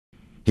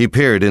He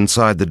peered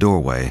inside the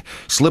doorway,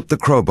 slipped the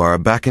crowbar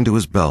back into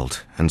his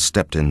belt, and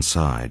stepped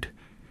inside.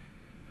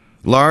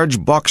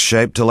 Large,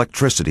 box-shaped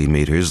electricity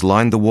meters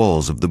lined the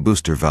walls of the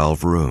booster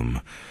valve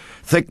room.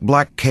 Thick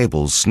black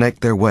cables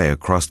snaked their way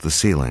across the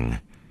ceiling.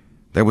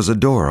 There was a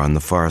door on the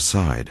far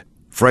side.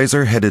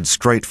 Fraser headed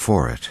straight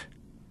for it.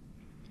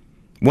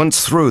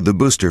 Once through the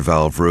booster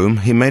valve room,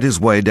 he made his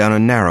way down a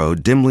narrow,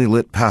 dimly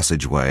lit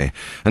passageway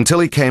until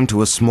he came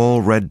to a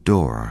small red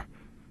door.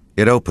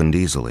 It opened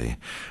easily,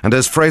 and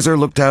as Fraser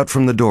looked out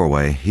from the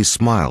doorway, he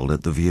smiled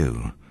at the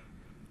view.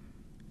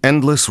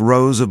 Endless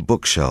rows of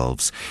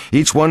bookshelves,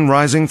 each one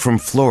rising from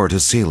floor to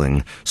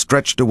ceiling,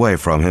 stretched away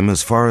from him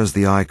as far as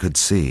the eye could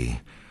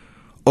see.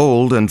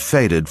 Old and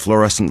faded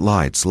fluorescent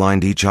lights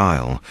lined each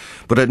aisle,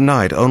 but at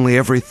night only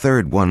every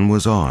third one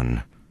was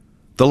on.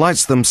 The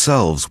lights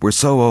themselves were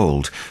so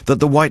old that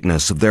the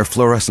whiteness of their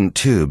fluorescent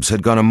tubes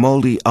had gone a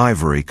moldy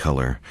ivory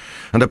color,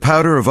 and a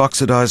powder of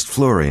oxidized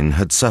fluorine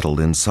had settled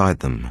inside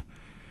them.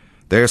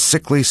 Their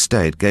sickly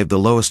state gave the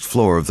lowest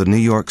floor of the New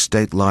York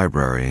State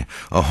Library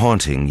a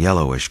haunting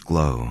yellowish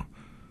glow.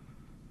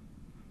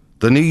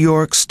 The New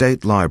York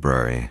State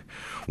Library,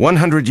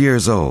 100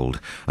 years old,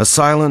 a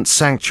silent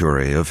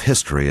sanctuary of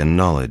history and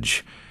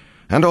knowledge,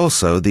 and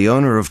also the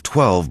owner of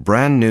 12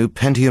 brand-new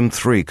Pentium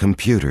 3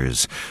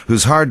 computers,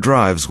 whose hard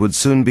drives would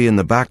soon be in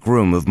the back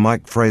room of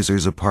Mike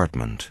Fraser's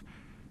apartment.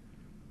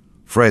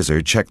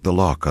 Fraser checked the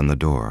lock on the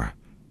door.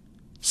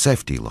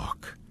 Safety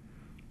lock.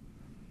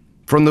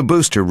 From the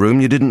booster room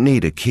you didn't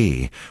need a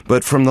key,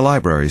 but from the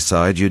library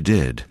side you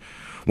did.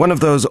 One of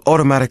those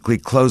automatically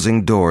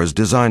closing doors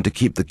designed to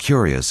keep the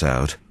curious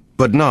out,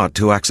 but not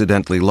to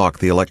accidentally lock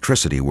the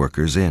electricity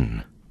workers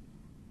in.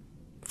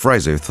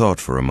 Fraser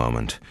thought for a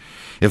moment.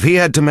 If he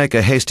had to make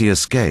a hasty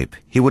escape,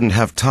 he wouldn't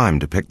have time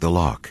to pick the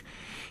lock.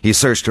 He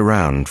searched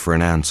around for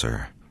an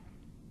answer.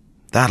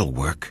 That'll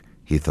work,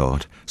 he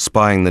thought,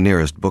 spying the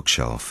nearest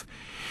bookshelf.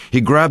 He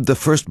grabbed the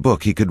first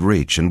book he could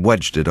reach and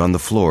wedged it on the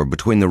floor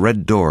between the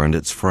red door and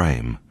its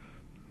frame.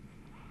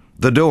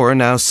 The door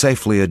now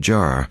safely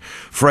ajar,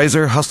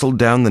 Fraser hustled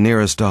down the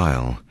nearest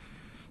aisle.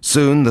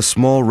 Soon the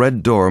small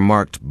red door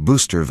marked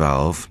Booster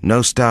Valve,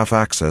 no staff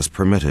access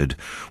permitted,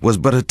 was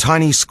but a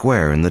tiny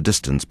square in the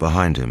distance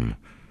behind him.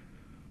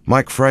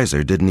 Mike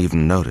Fraser didn't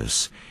even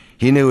notice.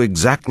 He knew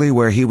exactly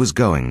where he was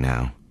going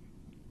now.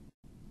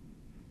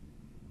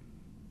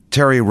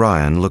 Terry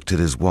Ryan looked at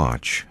his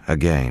watch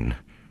again.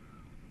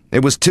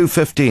 It was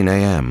 2:15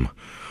 a.m.,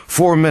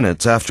 4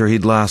 minutes after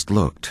he'd last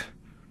looked.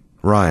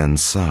 Ryan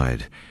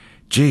sighed.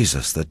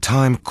 Jesus, the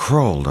time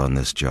crawled on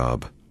this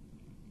job.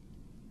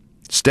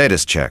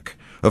 Status check.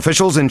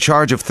 Officials in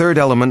charge of Third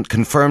Element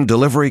confirmed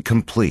delivery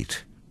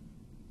complete.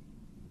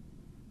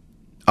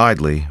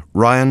 Idly,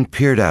 Ryan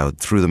peered out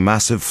through the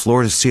massive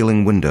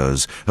floor-to-ceiling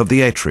windows of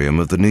the atrium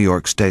of the New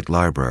York State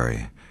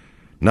Library.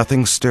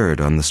 Nothing stirred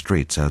on the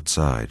streets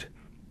outside.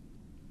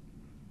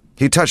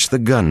 He touched the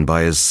gun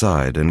by his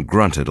side and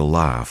grunted a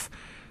laugh.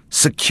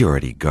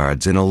 Security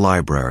guards in a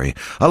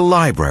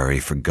library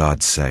for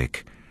God's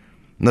sake.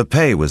 The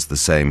pay was the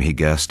same, he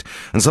guessed,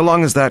 and so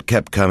long as that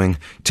kept coming,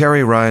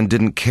 Terry Ryan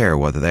didn't care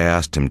whether they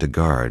asked him to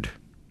guard.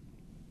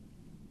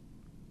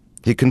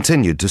 He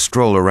continued to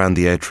stroll around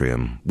the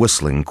atrium,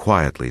 whistling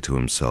quietly to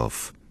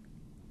himself.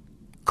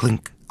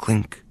 Clink,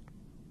 clink.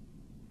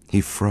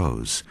 He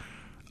froze.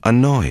 A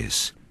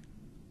noise.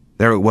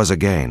 There it was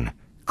again.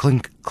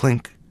 Clink,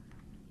 clink.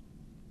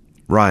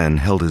 Ryan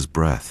held his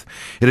breath.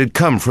 It had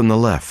come from the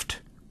left.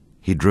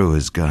 He drew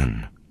his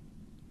gun.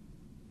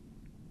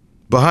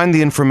 Behind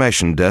the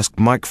information desk,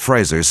 Mike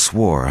Fraser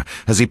swore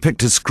as he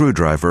picked his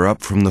screwdriver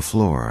up from the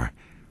floor.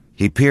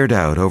 He peered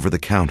out over the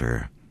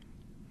counter.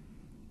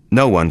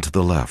 No one to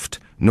the left,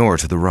 nor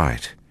to the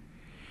right.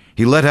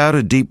 He let out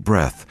a deep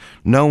breath.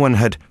 No one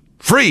had...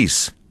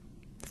 Freeze!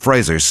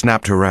 Fraser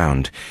snapped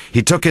around.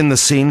 He took in the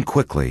scene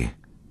quickly.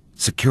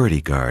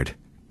 Security guard.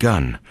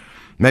 Gun.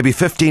 Maybe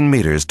 15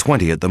 meters,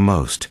 20 at the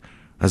most.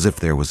 As if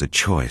there was a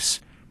choice.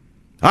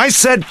 I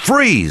said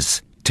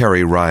freeze!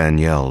 Terry Ryan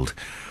yelled.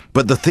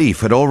 But the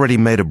thief had already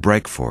made a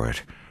break for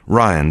it.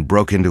 Ryan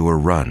broke into a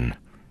run.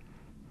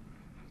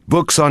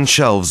 Books on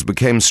shelves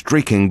became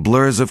streaking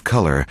blurs of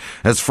color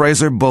as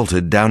Fraser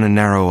bolted down a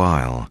narrow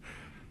aisle.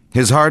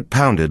 His heart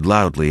pounded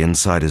loudly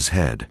inside his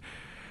head.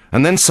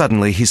 And then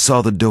suddenly he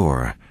saw the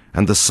door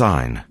and the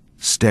sign,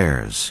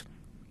 stairs.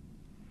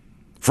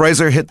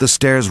 Fraser hit the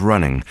stairs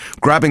running,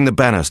 grabbing the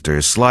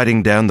banisters,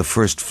 sliding down the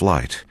first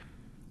flight.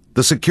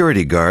 The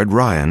security guard,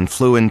 Ryan,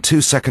 flew in 2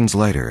 seconds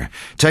later,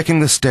 taking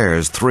the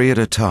stairs 3 at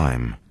a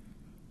time.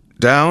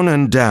 Down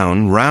and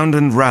down, round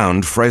and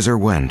round Fraser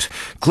went,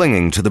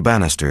 clinging to the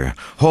banister,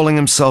 hauling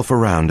himself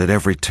around at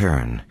every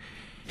turn.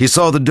 He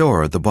saw the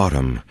door at the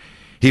bottom.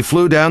 He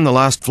flew down the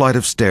last flight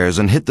of stairs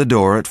and hit the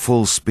door at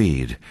full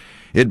speed.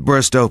 It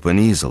burst open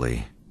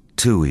easily,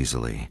 too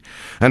easily,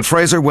 and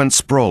Fraser went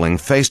sprawling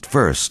face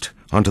first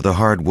onto the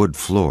hardwood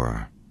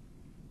floor.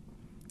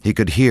 He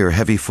could hear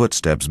heavy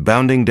footsteps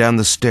bounding down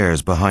the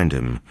stairs behind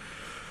him.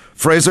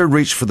 Fraser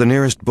reached for the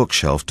nearest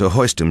bookshelf to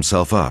hoist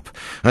himself up,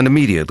 and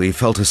immediately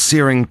felt a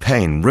searing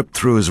pain rip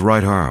through his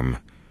right arm.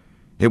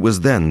 It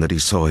was then that he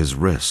saw his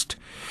wrist.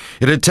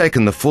 It had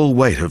taken the full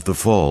weight of the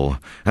fall,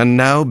 and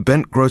now,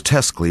 bent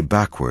grotesquely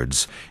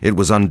backwards, it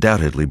was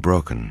undoubtedly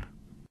broken.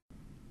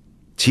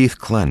 Teeth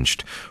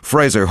clenched,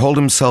 Fraser hauled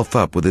himself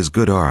up with his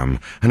good arm,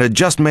 and had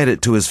just made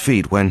it to his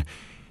feet when,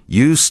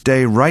 "You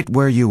stay right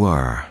where you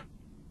are."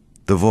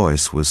 The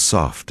voice was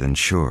soft and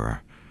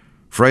sure.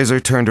 Fraser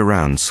turned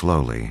around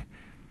slowly.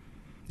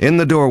 In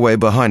the doorway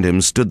behind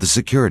him stood the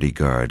security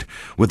guard,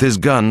 with his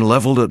gun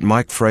leveled at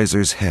Mike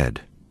Fraser's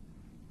head.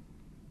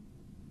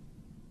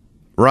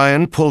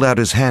 Ryan pulled out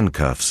his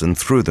handcuffs and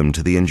threw them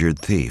to the injured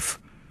thief.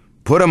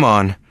 "Put 'em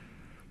on."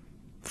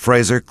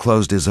 Fraser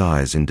closed his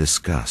eyes in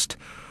disgust.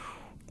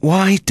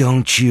 "Why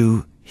don't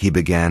you," he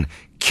began,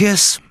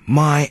 "kiss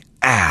my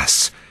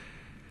ass?"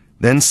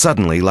 Then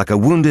suddenly, like a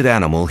wounded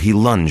animal, he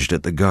lunged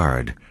at the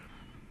guard.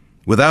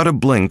 Without a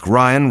blink,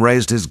 Ryan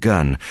raised his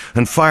gun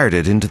and fired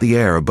it into the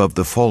air above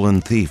the fallen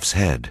thief's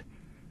head.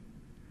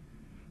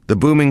 The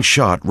booming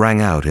shot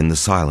rang out in the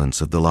silence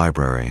of the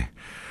library.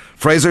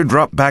 Fraser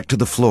dropped back to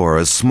the floor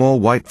as small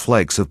white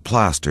flakes of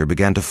plaster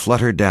began to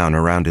flutter down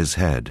around his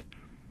head.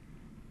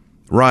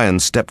 Ryan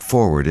stepped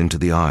forward into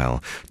the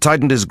aisle,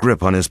 tightened his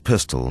grip on his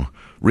pistol,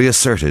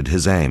 reasserted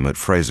his aim at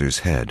Fraser's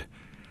head.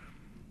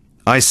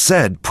 "I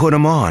said put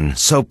 'em on,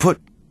 so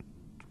put—"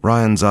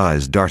 Ryan's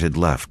eyes darted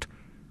left.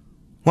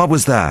 "What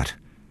was that?"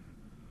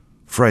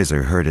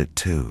 Fraser heard it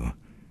too.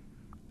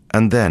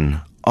 And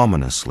then,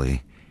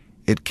 ominously,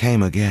 it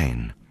came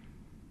again.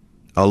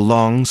 A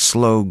long,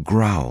 slow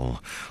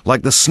growl,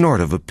 like the snort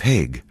of a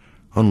pig,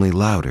 only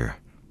louder,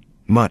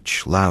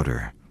 much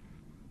louder.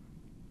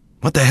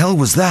 "What the hell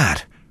was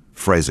that?"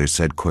 Fraser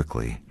said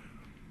quickly.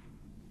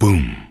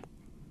 Boom!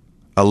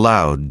 A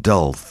loud,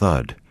 dull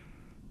thud.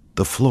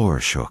 The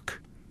floor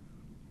shook.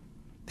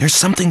 "There's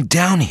something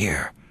down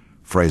here,"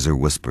 Fraser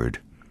whispered.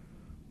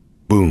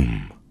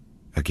 Boom!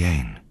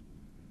 Again.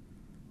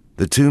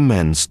 The two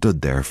men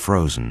stood there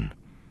frozen.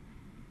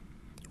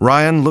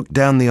 Ryan looked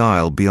down the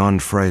aisle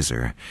beyond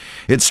Fraser.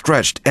 It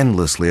stretched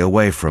endlessly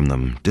away from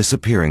them,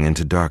 disappearing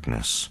into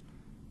darkness.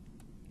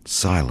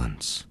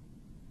 Silence.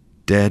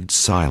 Dead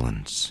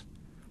silence.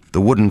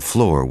 The wooden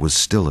floor was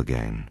still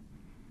again.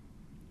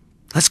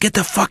 "Let's get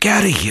the fuck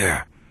out of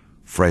here,"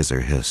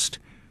 Fraser hissed.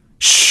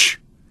 "Shh!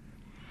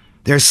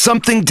 There's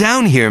something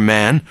down here,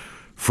 man!"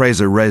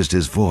 Fraser raised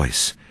his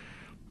voice.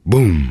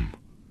 Boom!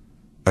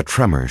 A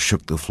tremor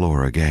shook the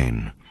floor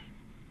again.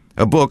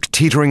 A book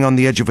teetering on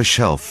the edge of a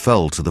shelf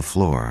fell to the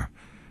floor.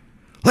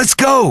 "Let's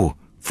go!"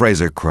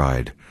 Fraser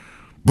cried.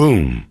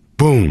 Boom!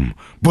 Boom!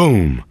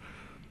 Boom!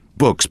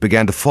 Books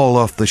began to fall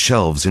off the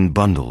shelves in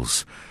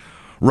bundles.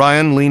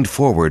 Ryan leaned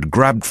forward,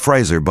 grabbed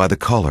Fraser by the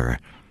collar.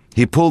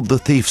 He pulled the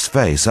thief's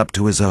face up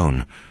to his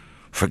own.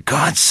 "For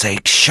God's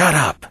sake, shut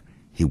up,"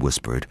 he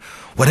whispered.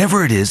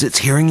 "Whatever it is, it's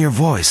hearing your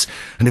voice,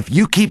 and if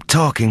you keep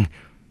talking—"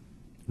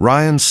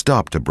 Ryan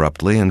stopped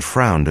abruptly and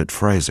frowned at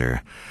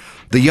Fraser.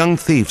 The young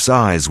thief's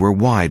eyes were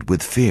wide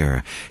with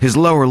fear, his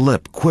lower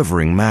lip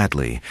quivering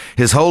madly,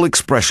 his whole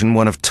expression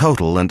one of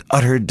total and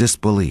utter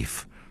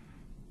disbelief.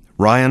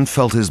 Ryan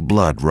felt his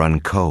blood run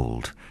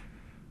cold.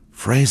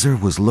 Fraser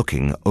was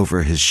looking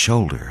over his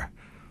shoulder.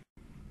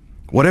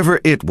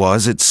 Whatever it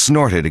was, it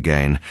snorted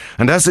again,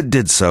 and as it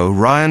did so,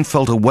 Ryan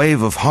felt a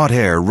wave of hot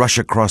air rush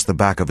across the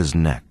back of his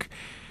neck.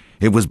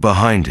 It was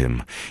behind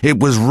him. It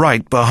was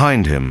right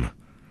behind him.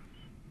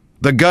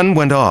 The gun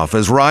went off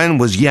as Ryan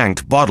was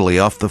yanked bodily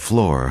off the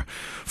floor.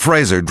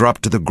 Fraser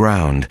dropped to the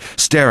ground,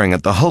 staring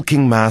at the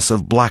hulking mass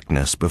of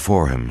blackness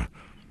before him.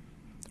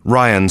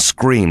 Ryan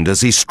screamed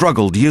as he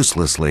struggled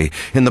uselessly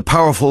in the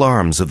powerful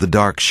arms of the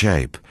dark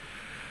shape.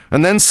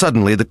 And then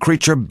suddenly the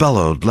creature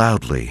bellowed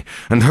loudly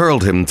and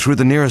hurled him through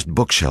the nearest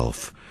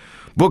bookshelf.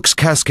 Books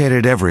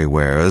cascaded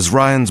everywhere as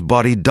Ryan's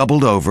body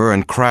doubled over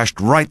and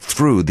crashed right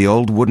through the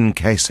old wooden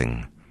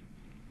casing.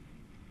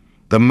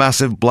 The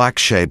massive black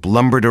shape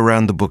lumbered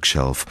around the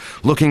bookshelf,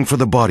 looking for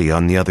the body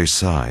on the other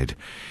side.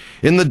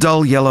 In the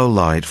dull yellow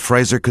light,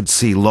 Fraser could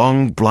see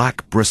long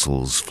black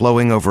bristles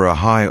flowing over a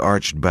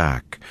high-arched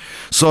back,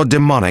 saw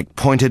demonic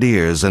pointed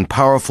ears and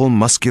powerful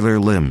muscular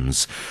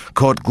limbs,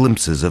 caught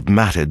glimpses of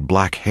matted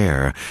black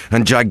hair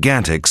and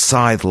gigantic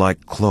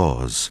scythe-like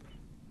claws.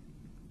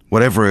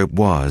 Whatever it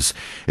was,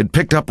 it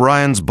picked up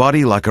Ryan's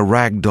body like a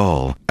rag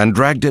doll and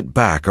dragged it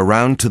back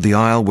around to the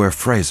aisle where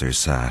Fraser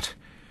sat.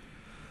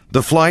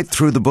 The flight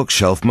through the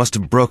bookshelf must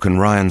have broken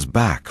Ryan's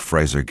back,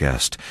 Fraser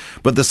guessed,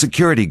 but the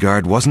security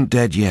guard wasn't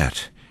dead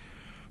yet.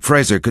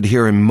 Fraser could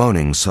hear him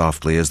moaning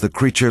softly as the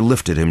creature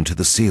lifted him to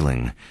the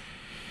ceiling.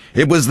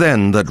 It was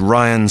then that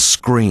Ryan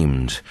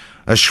screamed,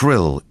 a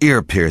shrill,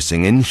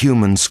 ear-piercing,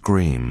 inhuman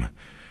scream.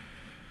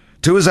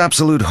 To his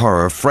absolute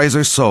horror,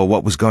 Fraser saw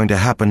what was going to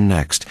happen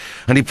next,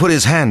 and he put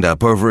his hand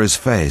up over his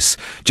face,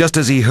 just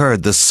as he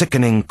heard the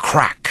sickening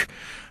crack,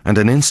 and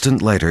an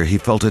instant later he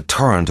felt a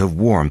torrent of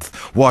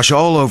warmth wash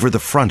all over the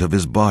front of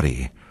his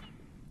body.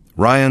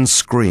 Ryan's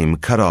scream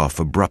cut off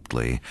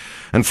abruptly,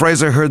 and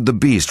Fraser heard the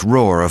beast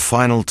roar a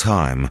final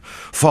time,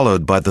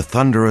 followed by the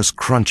thunderous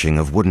crunching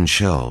of wooden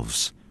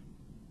shelves.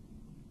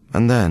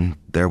 And then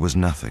there was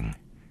nothing.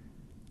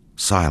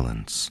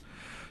 Silence.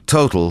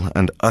 Total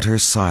and utter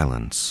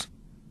silence.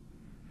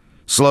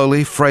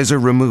 Slowly, Fraser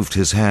removed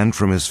his hand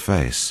from his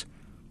face.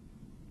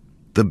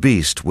 The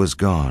beast was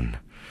gone.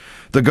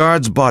 The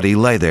guard's body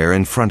lay there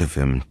in front of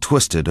him,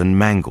 twisted and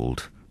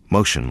mangled,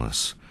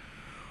 motionless.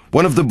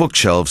 One of the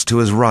bookshelves to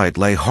his right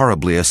lay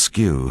horribly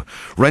askew,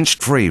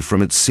 wrenched free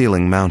from its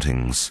ceiling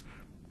mountings.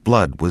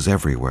 Blood was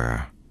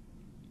everywhere.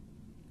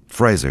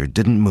 Fraser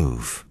didn't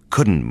move,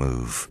 couldn't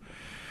move.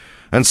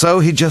 And so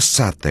he just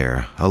sat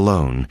there,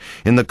 alone,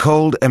 in the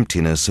cold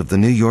emptiness of the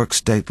New York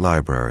State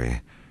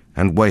Library,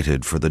 and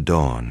waited for the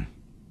dawn.